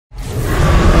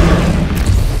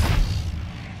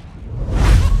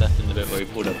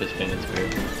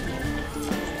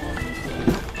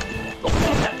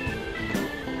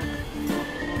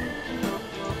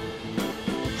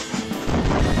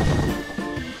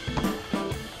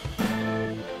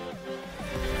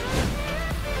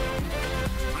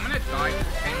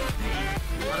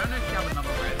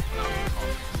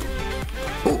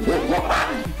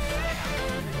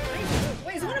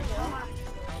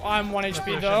I'm 1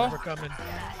 HP though.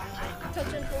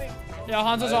 Yeah,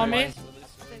 Hanzo's on me.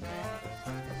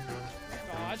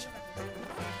 Dodge.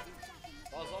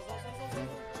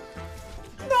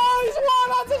 No, he's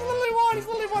one! Hanzo's literally one! He's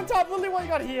literally one top! Literally one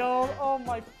got healed! Oh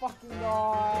my fucking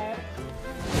god.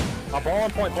 Ball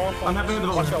on point, ball on point. I'm having the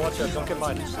ball. Watch out, don't get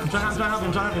mine. I'm trying to help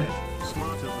him.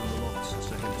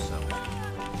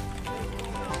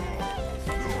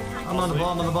 I'm on the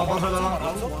ball, Ball for the ball.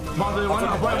 Ball to the one,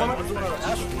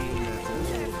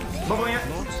 Bubbling it.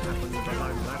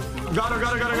 Got her.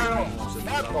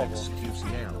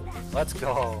 Let's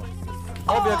go.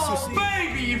 Oh,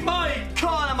 baby! My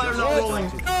god, am I not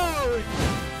rolling?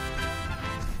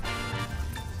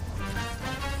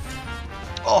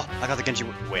 Oh, I got the Genji.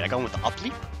 Wait, I got him with the up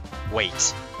leap?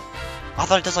 Wait. I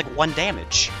thought it does like 1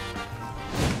 damage.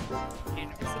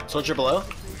 Soldier below?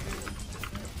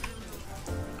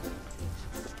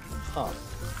 Huh.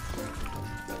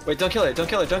 Wait, don't kill her. No.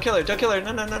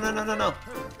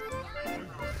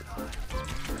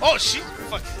 Oh, she.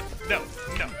 Fuck. No.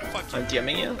 Fuck you. I'm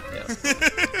DMing you? Yeah.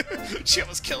 She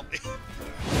almost killed me.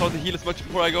 How to heal as much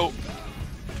before I go.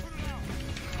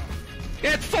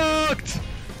 Get fucked!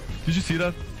 Did you see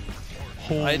that?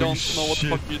 Holy I don't know what the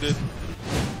fuck you did.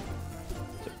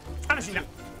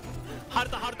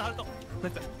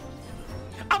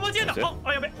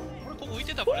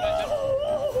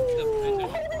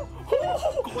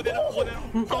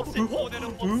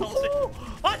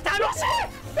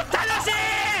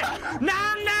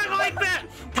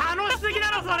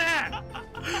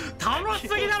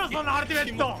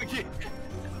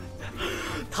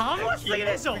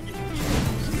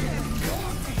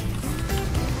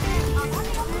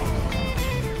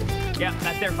 Yeah,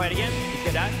 that's their fight again.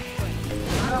 He's gonna die.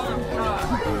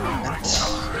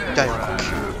 Dialogue.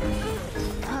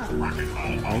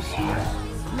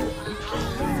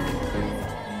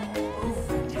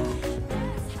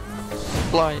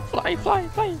 Fly.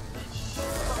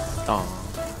 Oh.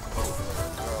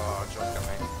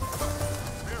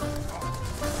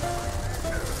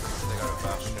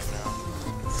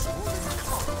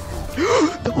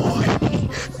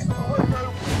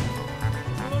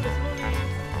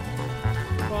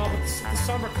 Well, the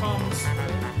summer comes.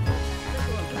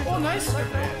 Oh, nice!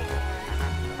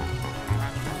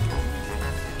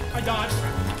 I dodged.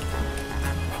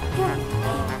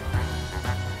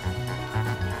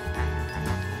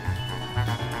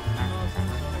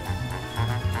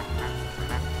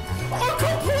 Oh,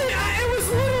 complete! It was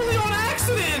literally on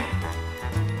accident!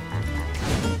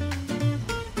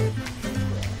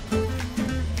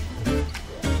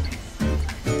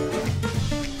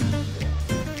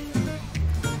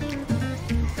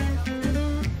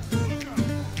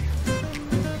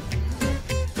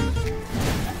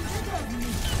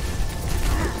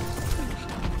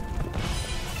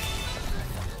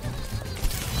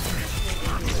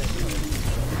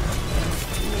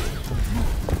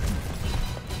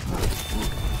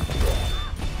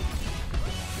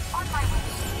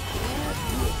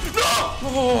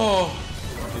 Oh,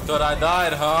 you thought I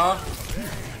died, huh?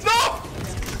 No!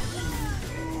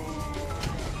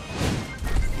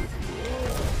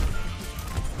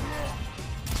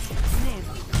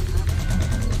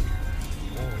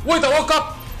 Wait, I woke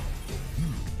up!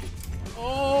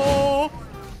 Oh!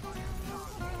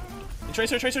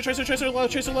 Tracer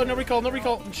low, no recall.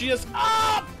 She is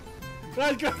up!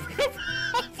 Guys, go.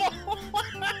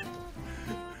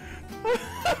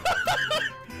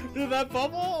 Dude, that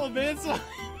bubble, man, it's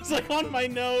like on my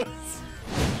nose.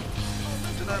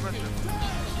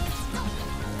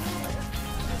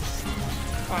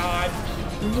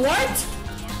 What?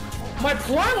 My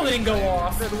primal didn't go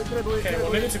off. Okay,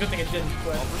 well maybe it's a good thing it didn't.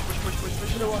 But...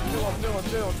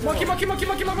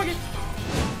 Monkey.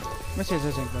 Mission.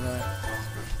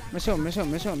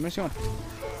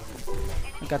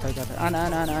 I got her.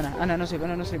 Anna, no save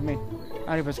me.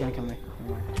 Ariba's gonna kill me.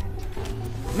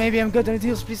 Maybe I'm good on the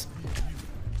heals, please.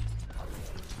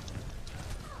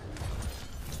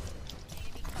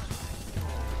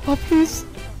 Oh, please.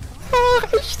 Oh,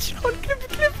 echt schon. Clip.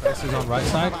 This is on right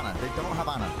side. They don't have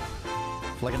Anna.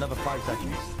 For like another 5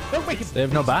 seconds. They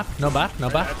have no BAP. That's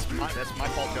my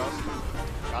fault, Josh.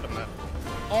 Got him, man.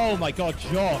 Oh my god,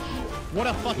 Josh. What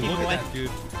a fucking Look at life. that, dude.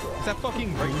 Is that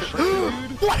fucking racist, dude?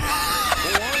 What?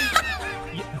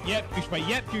 Yep, push way.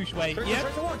 Yep. Gonna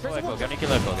kill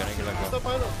her.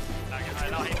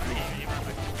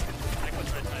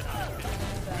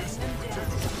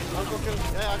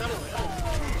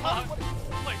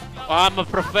 I'm a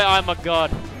prophet, I'm a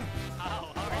god.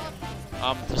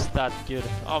 I'm just that good.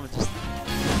 I'm just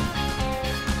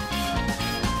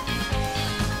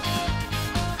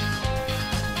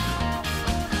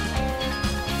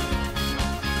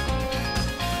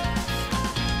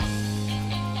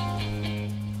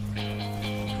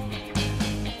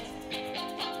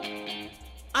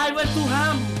I went to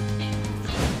ham.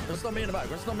 Let's not me in the back.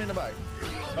 Let's not me in the back.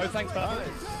 Oh, thanks, purple.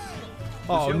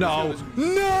 Oh no!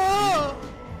 No!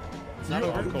 It's not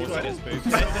over. Of course it is, Boots.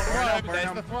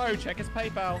 There's the throw. Check his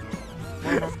PayPal.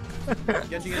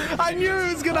 I knew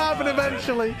it was gonna happen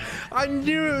eventually. I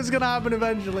knew it was gonna happen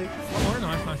eventually. Oh,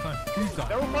 nice, nice, nice. Who's that?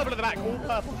 They're all purple at the back. All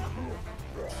purple.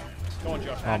 Go on,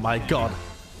 Josh. Oh my god.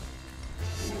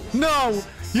 No!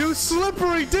 You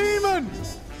slippery demon!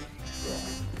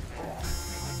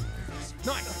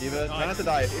 Nice. Eva, try not to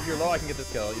die. If you're low, I can get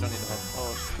this kill. You don't need to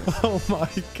help. Oh my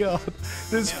god.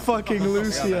 This fucking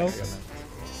Lucio.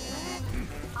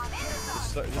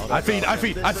 I feed. Back. Try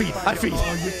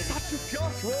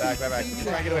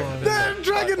and get away from this. Damn,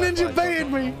 Dragon Ninja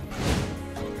baited me!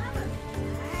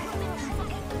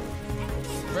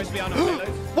 Rest behind on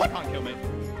payloads. What? You can't kill me.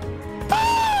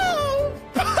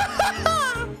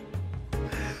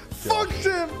 Fucked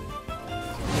him!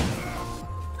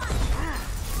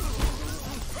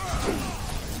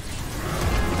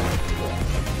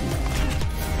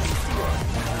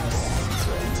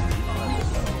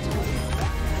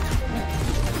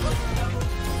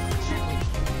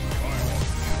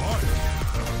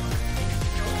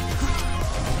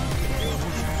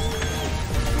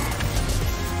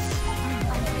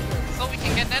 So we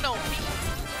can get nano.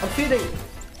 I'm feeding.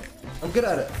 I'm good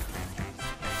at it.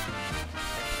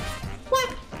 What?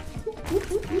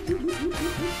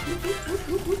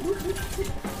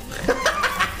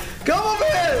 Come over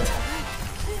here!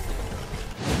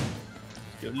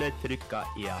 Skulle trycka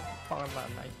ja.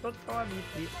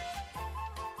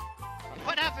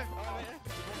 Whatever.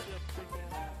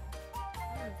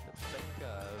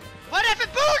 Whatever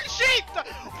bullshit!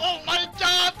 Oh my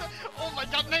god! Oh my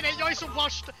god, nej, jag är så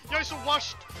washed! Jag är så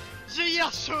washed!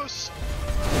 Jesus!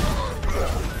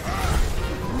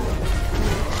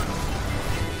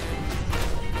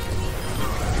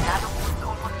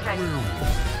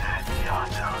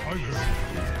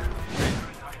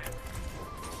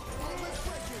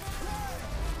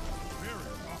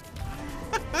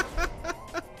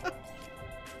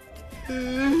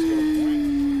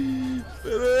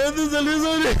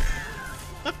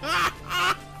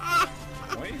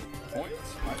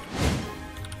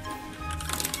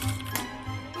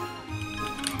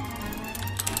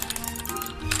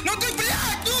 Ну ты,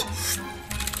 блядь, ну!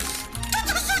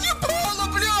 Это что не было,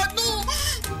 блядь, ну!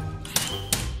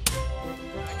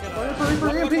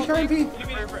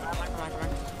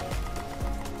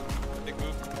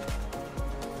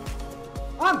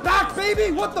 I'm back,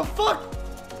 baby! What the fuck?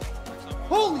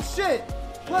 Holy shit!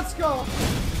 Let's go!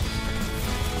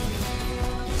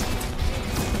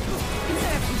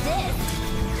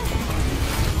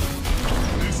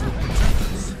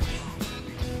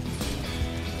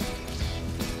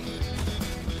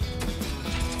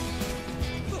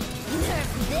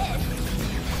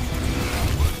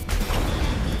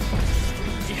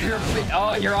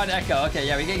 Oh, you're on Echo. Okay,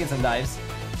 yeah, we can get some dives.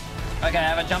 Okay, I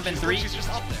have a jump in 3. She's just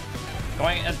up there.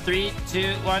 Going in 3,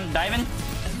 2, 1, diving.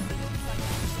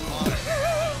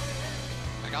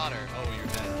 I got her. Oh, you're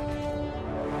dead.